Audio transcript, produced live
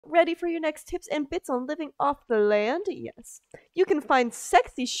Ready for your next tips and bits on living off the land? Yes. You can find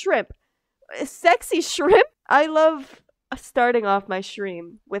sexy shrimp. Sexy shrimp? I love starting off my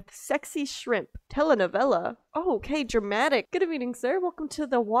stream with sexy shrimp. Telenovela. Oh, okay, dramatic. Good evening, sir. Welcome to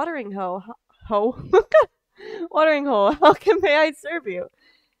the watering hole. Watering hole. How may I serve you?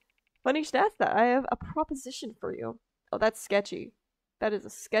 Funny stats that I have a proposition for you. Oh, that's sketchy. That is a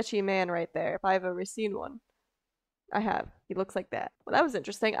sketchy man right there, if I've ever seen one. I have. He looks like that. Well, that was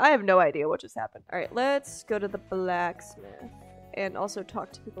interesting. I have no idea what just happened. Alright, let's go to the blacksmith. And also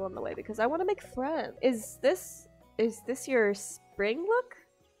talk to people on the way, because I want to make friends. Is this your spring look?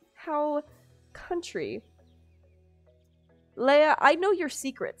 How country. Leia, I know your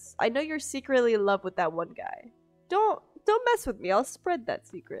secrets. I know you're secretly in love with that one guy. Don't mess with me. I'll spread that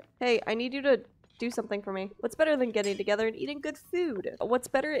secret. Hey, I need you to do something for me. What's better than getting together and eating good food? What's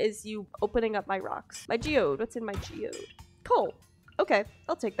better is you opening up my rocks. My geode. What's in my geode? Coal. Okay,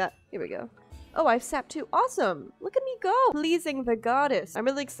 I'll take that. Here we go. Oh, I have sap too. Awesome. Look at me go. Pleasing the goddess. I'm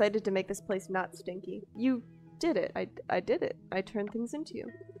really excited to make this place not stinky. You did it. I did it. I turned things into you.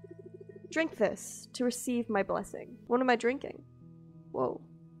 Drink this to receive my blessing. What am I drinking? Whoa.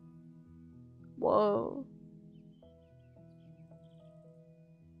 Whoa.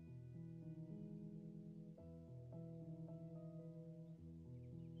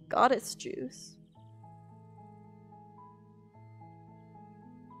 Goddess juice.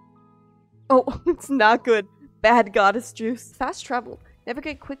 Oh, it's not good. Bad goddess juice. Fast travel.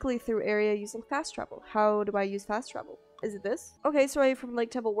 Navigate quickly through area using fast travel. How do I use fast travel? Is it this? Okay, so from Lake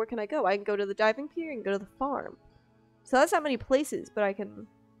Temple, where can I go? I can go to the diving pier and go to the farm. So that's not many places, but I can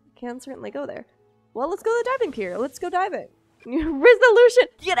certainly go there. Well, let's go to the diving pier. Let's go diving. Resolution!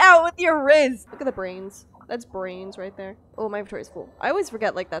 Get out with your Riz! Look at the brains. That's brains right there. Oh, my inventory is full. I always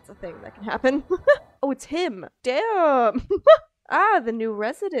forget, like, that's a thing that can happen. Oh, it's him. Damn. Ah, the new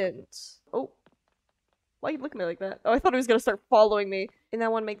resident. Oh. Why are you looking at me like that? Oh, I thought he was gonna start following me. And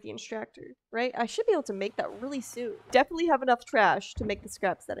that one make the extractor, right? I should be able to make that really soon. Definitely have enough trash to make the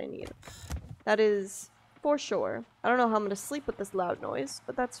scraps that I need. That is for sure. I don't know how I'm gonna sleep with this loud noise,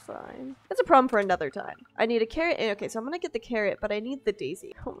 but that's fine. That's a problem for another time. I need a carrot. Okay, so I'm gonna get the carrot, but I need the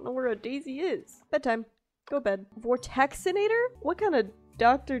daisy. I don't know where a daisy is. Bedtime. Go bed. Vortexinator? What kind of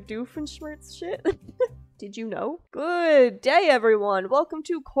Dr. Doofenshmirtz shit? Did you know? Good day, everyone. Welcome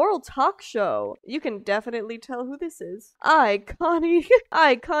to Coral Talk Show. You can definitely tell who this is. Connie.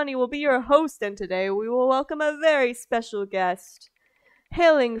 Connie, will be your host, and today we will welcome a very special guest.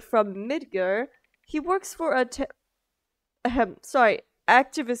 Hailing from Midgar, he works for a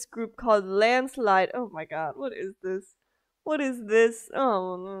activist group called Landslide. Oh my god, what is this? What is this?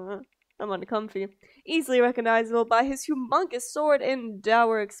 Oh, no. I'm uncomfy. Easily recognizable by his humongous sword and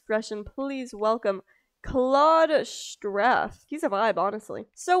dour expression. Please welcome Claude Strath. He's a vibe, honestly.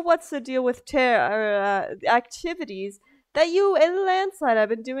 So what's the deal with activities that you and Landslide have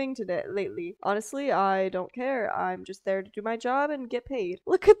been doing lately? Honestly, I don't care. I'm just there to do my job and get paid.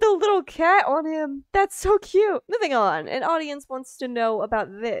 Look at the little cat on him. That's so cute. Moving on. An audience wants to know about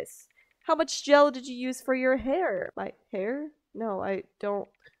this. How much gel did you use for your hair? My hair? No, I don't.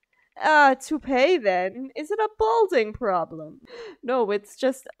 Toupee then? Is it a balding problem? No, it's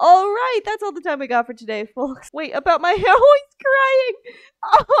just— alright, that's all the time we got for today, folks. Wait, about my hair? Oh, he's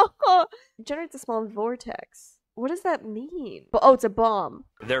crying! Oh! Generates a small vortex. What does that mean? Oh, it's a bomb.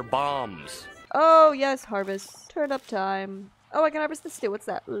 They're bombs. Oh, yes, harvest. Turn up time. Oh, I can harvest this too. What's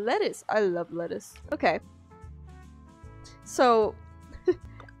that? Lettuce. I love lettuce. Okay. So—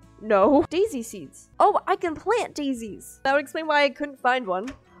 no. Daisy seeds. Oh, I can plant daisies. That would explain why I couldn't find one.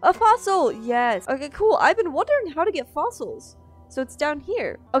 A fossil! Yes. Okay, cool. I've been wondering how to get fossils. So it's down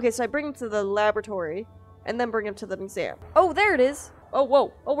here. Okay, so I bring them to the laboratory and then bring them to the museum. Oh, there it is. Oh,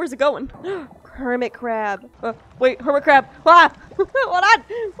 whoa. Oh, where's it going? Hermit crab. Wait, hermit crab. Ah! Hold on.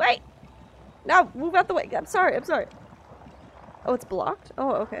 Wait. No, move out the way. I'm sorry. Oh, it's blocked?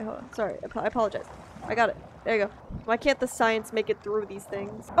 Oh, okay. Hold on. Sorry. I apologize. I got it. There you go. Why can't the science make it through these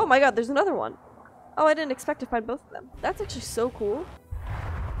things? Oh my god, there's another one. Oh, I didn't expect to find both of them. That's actually so cool.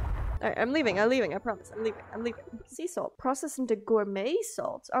 Alright, I'm leaving, I promise. I'm leaving. Sea salt. Processed into gourmet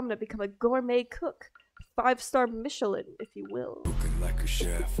salt. I'm gonna become a gourmet cook. 5-star Michelin, if you will. Looking like a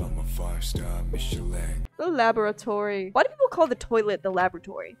chef, I'm a 5-star Michelin. The laboratory. Why do people call the toilet the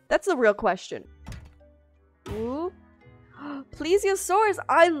laboratory? That's the real question. Ooh. Plesiosaurus.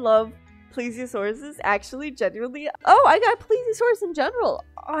 I love Plesiosauruses. Actually, genuinely. Oh, I got Plesiosaurus in general.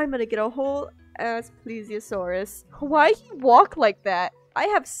 I'm gonna get a whole ass Plesiosaurus. Why he walk like that? I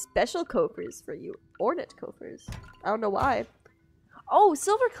have special Koffers for you. Ornate Koffers. I don't know why. Oh,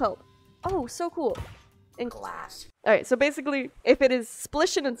 silver coat. Oh, so cool. In glass. Alright, so basically, if it is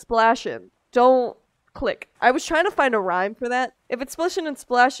splishin' and splashin', don't click. I was trying to find a rhyme for that. If it's splishin' and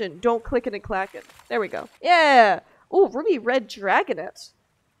splashin', don't clickin' and clackin'. There we go. Yeah! Ooh, ruby red dragonet.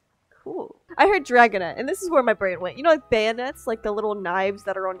 Cool. I heard dragonet, and this is where my brain went. You know, like bayonets, like the little knives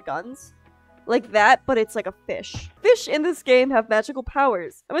that are on guns? Like that, but it's like a fish. Fish in this game have magical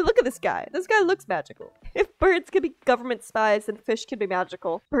powers. I mean, look at this guy. This guy looks magical. If birds can be government spies, then fish can be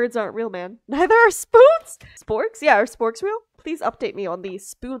magical. Birds aren't real, man. Neither are spoons! Sporks? Yeah, are sporks real? Please update me on the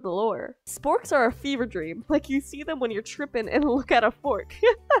spoon lore. Sporks are a fever dream. Like, you see them when you're tripping and look at a fork.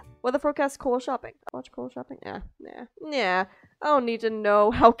 Weather forecast, coal shopping. Watch coal shopping? Nah. I don't need to know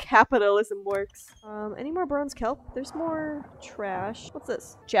how capitalism works. Any more bronze kelp? There's more trash. What's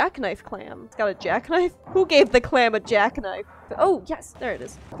this? Jackknife clam. It's got a jackknife? Who gave the clam a jackknife? Oh, yes, there it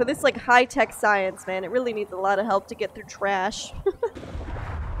is. For this, like, high-tech science, man, it really needs a lot of help to get through trash.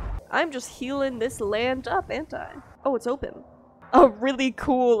 I'm just healing this land up, ain't I? Oh, it's open. A really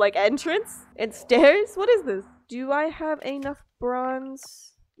cool, like, entrance and stairs? What is this? Do I have enough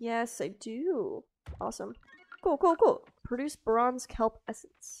bronze? Yes, I do. Awesome. Cool. Produce bronze kelp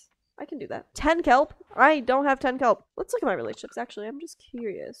essence. I can do that. 10 kelp? I don't have 10 kelp. Let's look at my relationships, actually. I'm just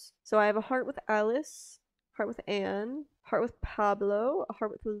curious. So I have a heart with Alice, heart with Anne, heart with Pablo, a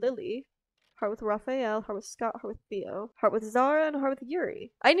heart with Lily, heart with Raphael, heart with Scott, heart with Theo, heart with Zara, and a heart with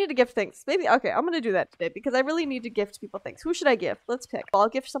Yuri. I need to gift things. Maybe, okay, I'm gonna do that today because I really need to gift people things. Who should I gift? Let's pick. I'll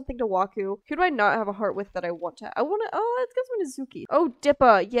gift something to Waku. Who do I not have a heart with that I want to? Oh, let's get someone to Zuki. Oh,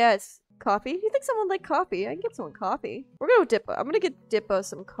 Dippa, yes. Coffee? You think someone like coffee? I can get someone coffee. We're gonna go Dippa. I'm gonna get Dippa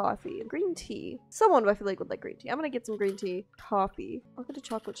some coffee. Green tea. Someone I feel like would like green tea. I'm gonna get some green tea. Coffee. I'll get a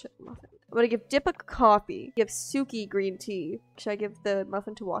chocolate chip muffin. I'm gonna give Dippa coffee. Give Suki green tea. Should I give the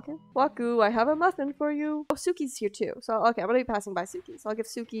muffin to Waku? Waku, I have a muffin for you. Oh, Suki's here too. So, okay, I'm gonna be passing by Suki. So I'll give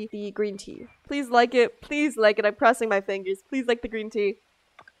Suki the green tea. Please like it. Please like it. I'm crossing my fingers. Please like the green tea.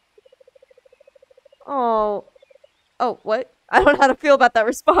 Oh, what? I don't know how to feel about that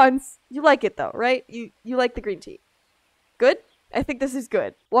response. You like it though, right? You like the green tea. Good? I think this is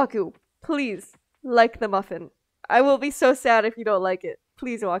good. Waku, please like the muffin. I will be so sad if you don't like it.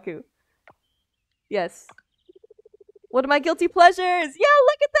 Please, Waku. Yes. What are my guilty pleasures? Yeah,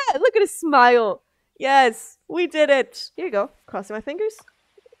 look at that! Look at his smile. Yes, we did it. Here you go. Crossing my fingers.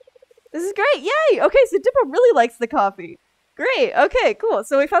 This is great. Yay! Okay, so Dippa really likes the coffee. Great. Okay, cool.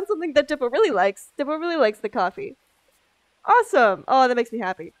 So we found something that Dippa really likes. Dippa really likes the coffee. Awesome! Oh, that makes me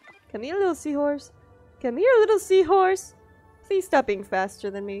happy. Come here, little seahorse. Come here, little seahorse. Please stop being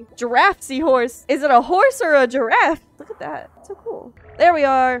faster than me. Giraffe seahorse. Is it a horse or a giraffe? Look at that. It's so cool. There we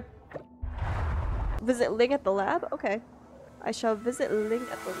are. Visit Ling at the lab? Okay. I shall visit Ling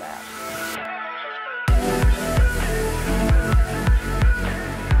at the lab.